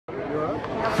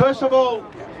First of all,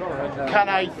 can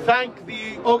I thank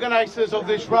the organisers of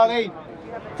this rally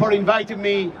for inviting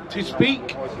me to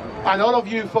speak, and all of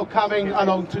you for coming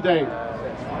along today.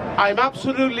 I'm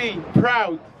absolutely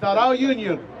proud that our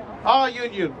union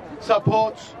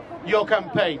supports your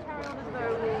campaign.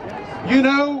 You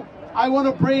know, I want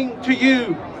to bring to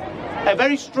you a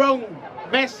very strong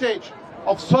message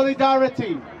of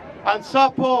solidarity and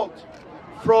support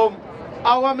from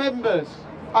our members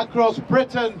across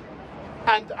Britain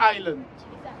and Ireland.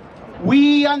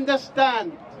 We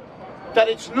understand that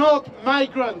it's not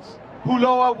migrants who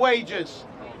lower wages,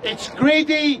 it's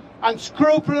greedy and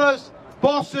scrupulous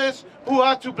bosses who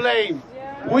are to blame.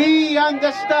 We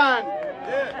understand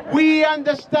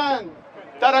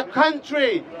that our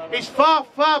country is far,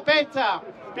 far better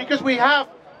because we have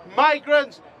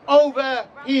migrants over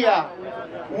here.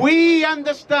 We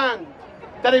understand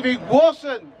that if it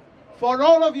wasn't for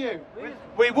all of you,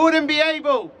 we wouldn't be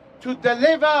able to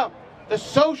deliver the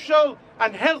social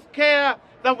and health care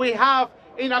that we have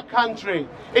in our country.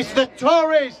 It's the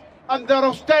Tories and their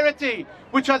austerity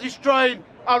which are destroying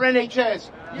our NHS,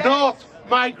 not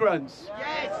migrants.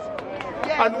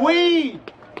 And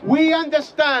we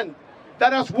understand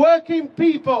that as working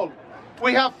people,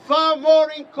 we have far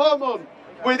more in common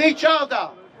with each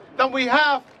other than we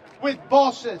have with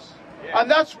bosses. And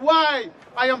that's why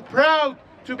I am proud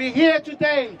to be here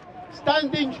today,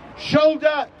 standing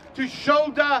shoulder to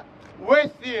shoulder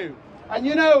with you. And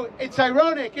you know, it's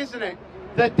ironic, isn't it?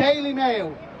 The Daily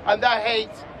Mail and their hate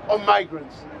on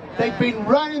migrants. They've been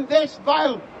running this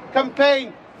vile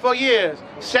campaign for years,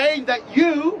 saying that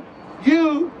you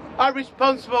are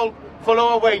responsible for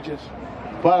lower wages.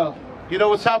 Well, you know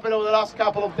what's happened over the last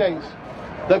couple of days?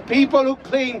 The people who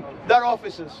clean their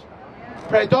offices,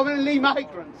 predominantly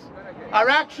migrants, are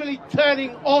actually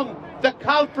turning on the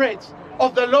culprits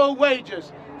of the low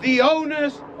wages, the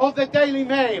owners of the Daily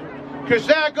Mail, because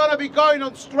they're going to be going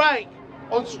on strike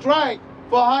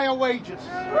for higher wages.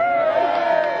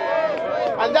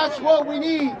 And that's what we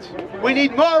need. We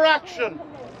need more action,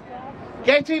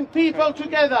 getting people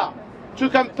together to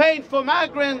campaign for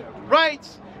migrant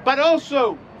rights, but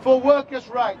also for workers'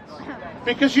 rights.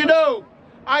 Because you know,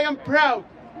 I am proud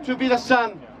to be the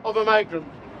son of a migrant.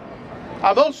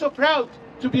 I'm also proud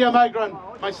to be a migrant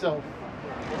myself.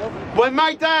 When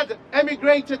my dad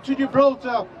emigrated to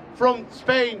Gibraltar from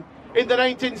Spain in the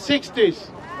 1960s,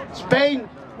 Spain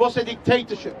was a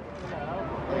dictatorship.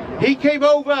 He came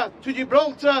over to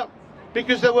Gibraltar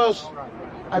because there was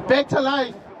a better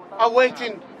life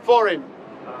awaiting for him,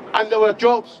 and there were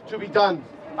jobs to be done,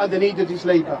 and they needed his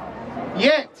labour.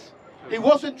 Yet, he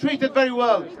wasn't treated very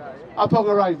well upon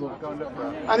arrival.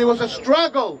 And it was a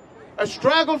struggle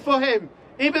for him,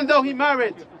 even though he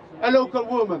married a local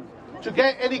woman, to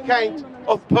get any kind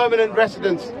of permanent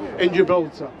residence in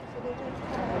Gibraltar.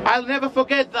 I'll never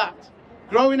forget that.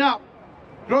 Growing up,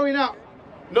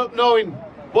 not knowing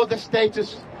what the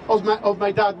status of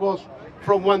my dad was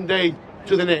from one day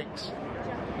to the next.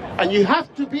 And you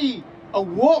have to be a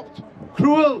warped,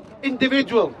 cruel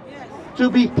individual to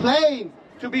be playing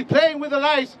with the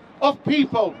lives of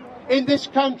people in this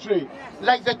country,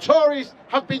 like the Tories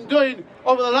have been doing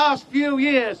over the last few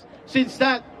years since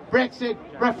that Brexit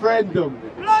referendum.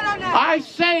 I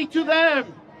say to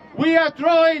them, we are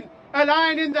drawing a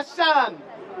line in the sand.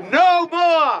 No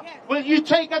more will you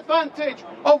take advantage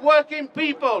of working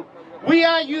people. We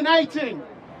are uniting,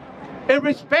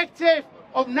 irrespective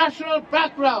of national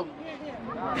background,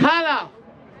 colour,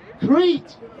 creed,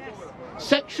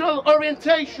 sexual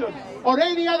orientation, or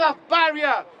any other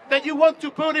barrier that you want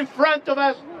to put in front of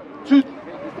us to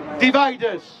divide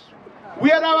us.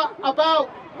 We are about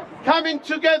coming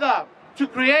together to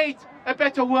create a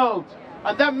better world,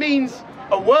 and that means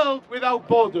a world without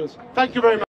borders. Thank you very much.